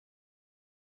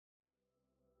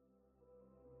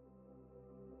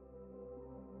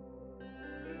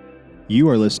You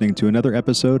are listening to another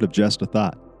episode of Just a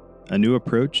Thought, a new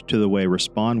approach to the way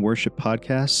Respond Worship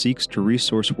Podcast seeks to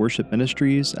resource worship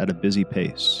ministries at a busy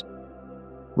pace.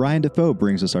 Ryan Defoe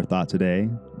brings us our thought today.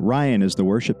 Ryan is the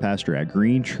worship pastor at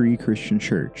Green Tree Christian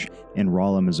Church in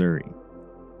Rolla, Missouri.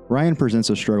 Ryan presents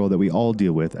a struggle that we all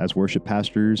deal with as worship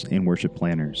pastors and worship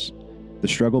planners, the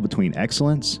struggle between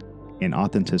excellence and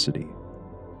authenticity.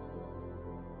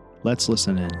 Let's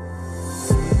listen in.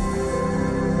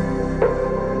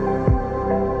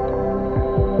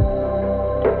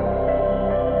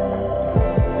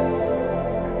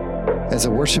 As a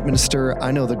worship minister,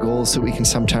 I know the goals that we can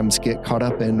sometimes get caught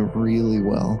up in really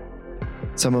well.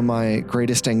 Some of my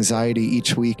greatest anxiety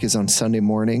each week is on Sunday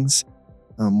mornings,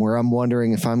 where I'm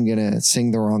wondering if I'm going to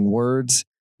sing the wrong words,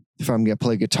 if I'm going to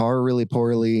play guitar really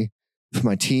poorly, if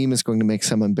my team is going to make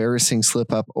some embarrassing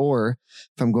slip up, or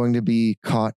if I'm going to be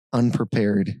caught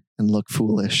unprepared and look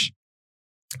foolish.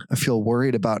 I feel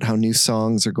worried about how new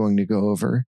songs are going to go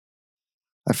over.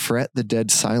 I fret the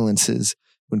dead silences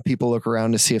when people look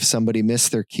around to see if somebody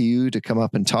missed their cue to come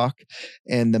up and talk.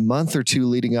 And the month or two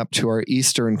leading up to our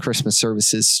Easter and Christmas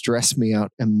services stress me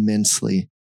out immensely.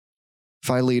 If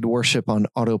I lead worship on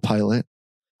autopilot,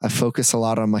 I focus a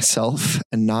lot on myself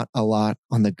and not a lot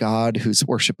on the God whose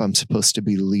worship I'm supposed to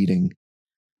be leading.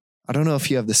 I don't know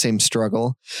if you have the same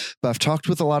struggle, but I've talked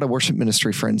with a lot of worship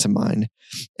ministry friends of mine,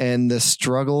 and the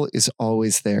struggle is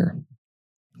always there.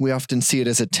 We often see it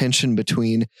as a tension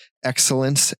between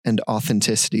excellence and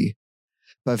authenticity.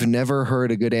 But I've never heard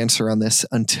a good answer on this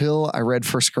until I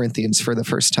read 1 Corinthians for the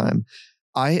first time.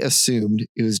 I assumed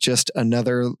it was just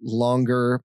another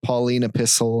longer Pauline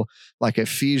epistle like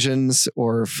Ephesians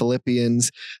or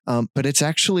Philippians, but it's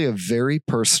actually a very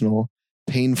personal,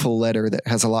 painful letter that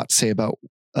has a lot to say about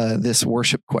this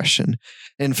worship question.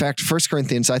 In fact, 1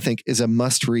 Corinthians, I think, is a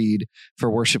must read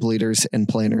for worship leaders and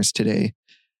planners today.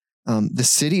 The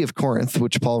city of Corinth,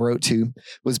 which Paul wrote to,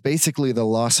 was basically the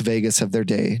Las Vegas of their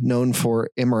day, known for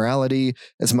immorality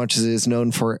as much as it is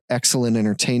known for excellent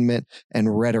entertainment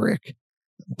and rhetoric.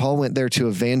 Paul went there to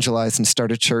evangelize and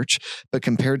start a church, but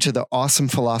compared to the awesome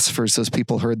philosophers those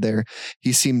people heard there,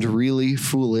 he seemed really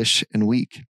foolish and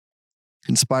weak.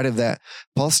 In spite of that,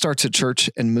 Paul starts a church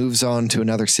and moves on to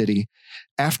another city.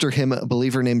 After him, a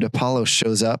believer named Apollos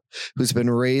shows up, who's been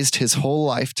raised his whole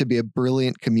life to be a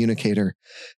brilliant communicator.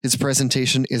 His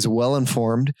presentation is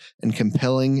well-informed and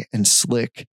compelling and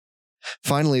slick.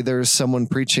 Finally, there is someone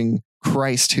preaching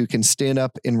Christ who can stand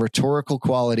up in rhetorical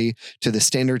quality to the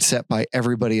standard set by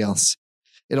everybody else.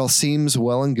 It all seems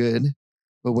well and good,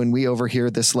 but when we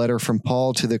overhear this letter from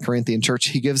Paul to the Corinthian church,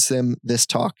 he gives them this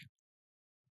talk.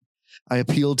 I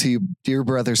appeal to you, dear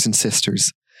brothers and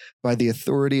sisters, by the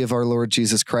authority of our Lord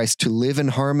Jesus Christ, to live in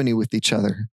harmony with each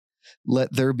other.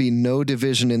 Let there be no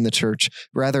division in the church.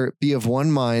 Rather, be of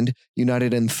one mind,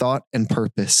 united in thought and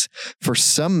purpose. For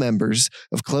some members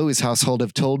of Chloe's household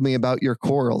have told me about your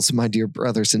quarrels, my dear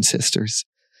brothers and sisters.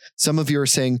 Some of you are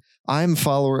saying, I'm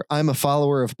a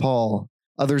follower of Paul.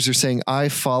 Others are saying, I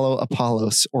follow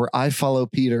Apollos, or I follow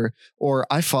Peter, or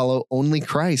I follow only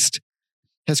Christ.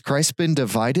 Has Christ been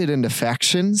divided into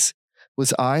factions?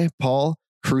 Was I, Paul,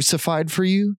 crucified for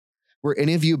you? Were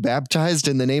any of you baptized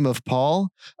in the name of Paul?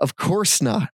 Of course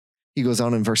not. He goes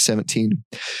on in verse 17.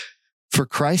 For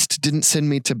Christ didn't send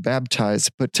me to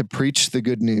baptize, but to preach the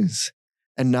good news,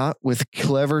 and not with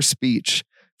clever speech,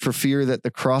 for fear that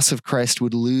the cross of Christ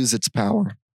would lose its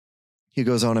power. He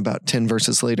goes on about 10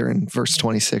 verses later in verse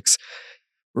 26.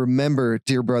 Remember,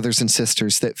 dear brothers and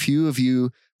sisters, that few of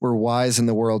you were wise in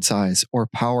the world's eyes, or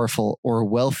powerful, or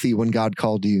wealthy when God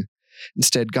called you.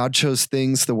 Instead, God chose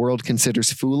things the world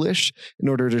considers foolish in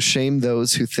order to shame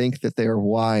those who think that they are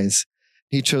wise.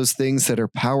 He chose things that are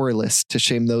powerless to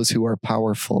shame those who are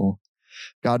powerful.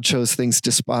 God chose things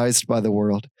despised by the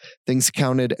world, things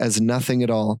counted as nothing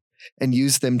at all, and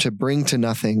used them to bring to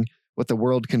nothing what the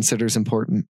world considers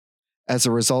important. As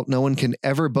a result, no one can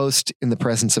ever boast in the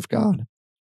presence of God.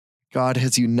 God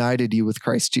has united you with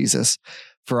Christ Jesus.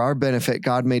 For our benefit,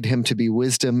 God made him to be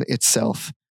wisdom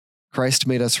itself. Christ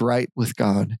made us right with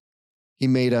God. He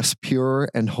made us pure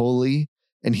and holy,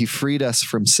 and he freed us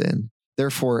from sin.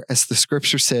 Therefore, as the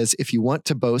scripture says, if you want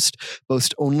to boast,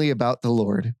 boast only about the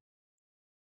Lord.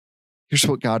 Here's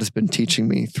what God has been teaching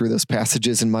me through those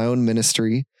passages in my own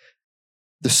ministry.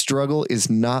 The struggle is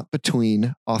not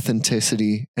between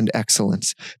authenticity and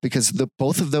excellence, because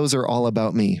both of those are all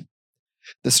about me.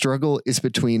 The struggle is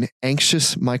between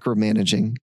anxious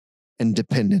micromanaging and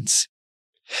dependence.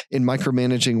 In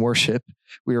micromanaging worship,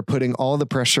 we are putting all the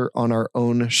pressure on our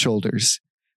own shoulders,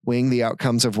 weighing the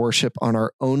outcomes of worship on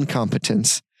our own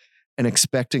competence, and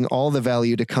expecting all the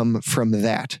value to come from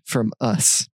that, from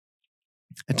us.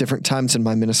 At different times in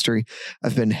my ministry,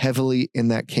 I've been heavily in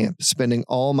that camp, spending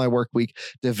all my work week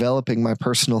developing my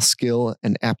personal skill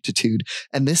and aptitude.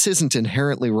 And this isn't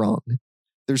inherently wrong.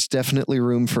 There's definitely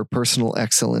room for personal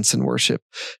excellence in worship.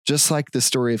 Just like the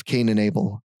story of Cain and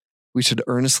Abel, we should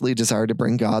earnestly desire to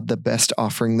bring God the best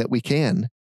offering that we can.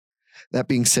 That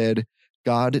being said,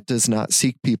 God does not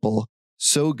seek people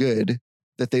so good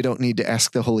that they don't need to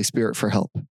ask the Holy Spirit for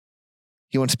help.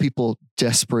 He wants people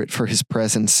desperate for his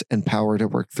presence and power to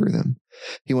work through them.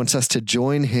 He wants us to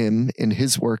join him in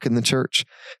his work in the church,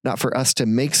 not for us to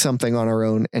make something on our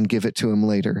own and give it to him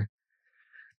later.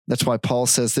 That's why Paul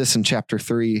says this in chapter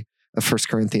 3 of 1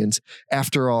 Corinthians.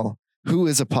 After all, who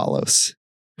is Apollos?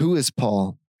 Who is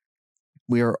Paul?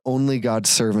 We are only God's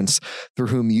servants through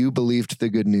whom you believed the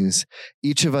good news.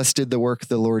 Each of us did the work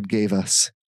the Lord gave us.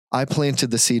 I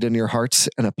planted the seed in your hearts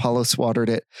and Apollos watered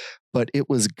it, but it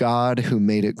was God who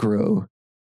made it grow.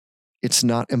 It's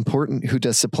not important who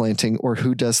does the planting or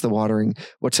who does the watering.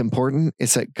 What's important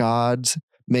is that God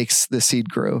makes the seed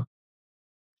grow.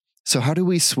 So how do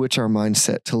we switch our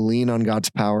mindset to lean on God's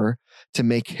power to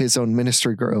make his own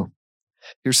ministry grow?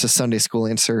 Here's the Sunday school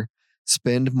answer.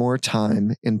 Spend more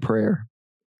time in prayer.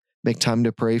 Make time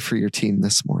to pray for your team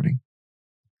this morning.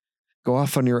 Go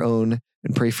off on your own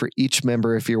and pray for each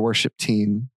member of your worship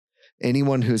team,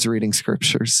 anyone who's reading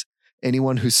scriptures,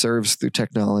 anyone who serves through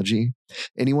technology,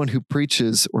 anyone who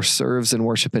preaches or serves in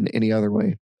worship in any other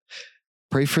way.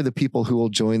 Pray for the people who will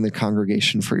join the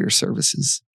congregation for your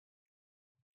services.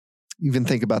 Even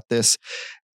think about this.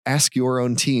 Ask your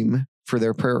own team for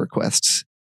their prayer requests.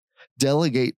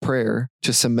 Delegate prayer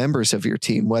to some members of your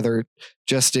team, whether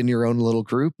just in your own little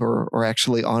group or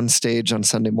actually on stage on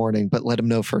Sunday morning, but let them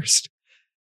know first.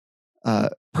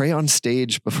 Pray on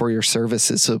stage before your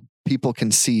services so people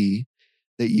can see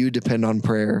that you depend on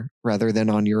prayer rather than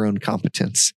on your own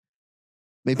competence.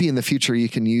 Maybe in the future you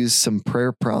can use some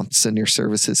prayer prompts in your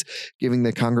services, giving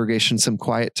the congregation some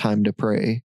quiet time to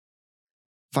pray.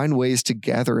 Find ways to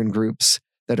gather in groups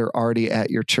that are already at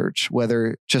your church,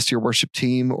 whether just your worship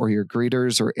team or your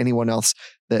greeters or anyone else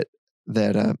that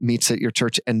meets at your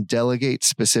church, and delegate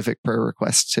specific prayer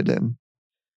requests to them.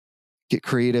 Get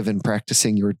creative in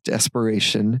practicing your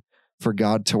desperation for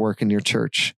God to work in your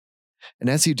church. And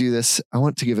as you do this, I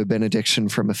want to give a benediction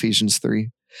from Ephesians 3.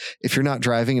 If you're not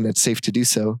driving and it's safe to do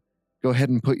so, go ahead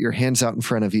and put your hands out in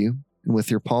front of you, and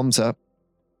with your palms up,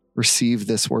 receive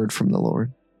this word from the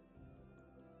Lord.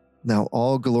 Now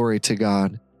all glory to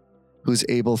God, who is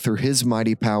able through his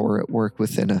mighty power at work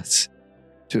within us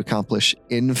to accomplish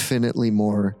infinitely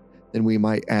more than we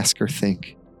might ask or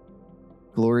think.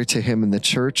 Glory to him in the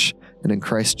church and in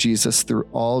Christ Jesus through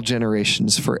all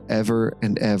generations forever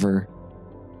and ever.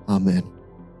 Amen.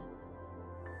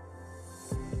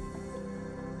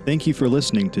 Thank you for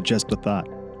listening to Just a Thought.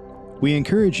 We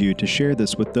encourage you to share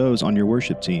this with those on your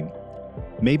worship team,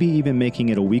 maybe even making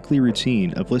it a weekly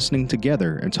routine of listening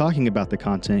together and talking about the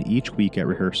content each week at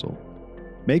rehearsal.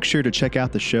 Make sure to check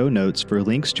out the show notes for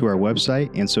links to our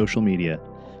website and social media.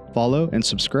 Follow and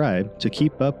subscribe to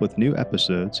keep up with new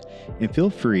episodes, and feel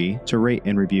free to rate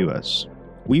and review us.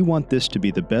 We want this to be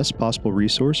the best possible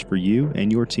resource for you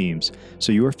and your teams,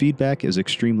 so your feedback is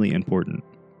extremely important.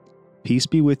 Peace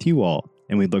be with you all,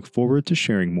 and we look forward to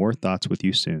sharing more thoughts with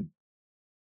you soon.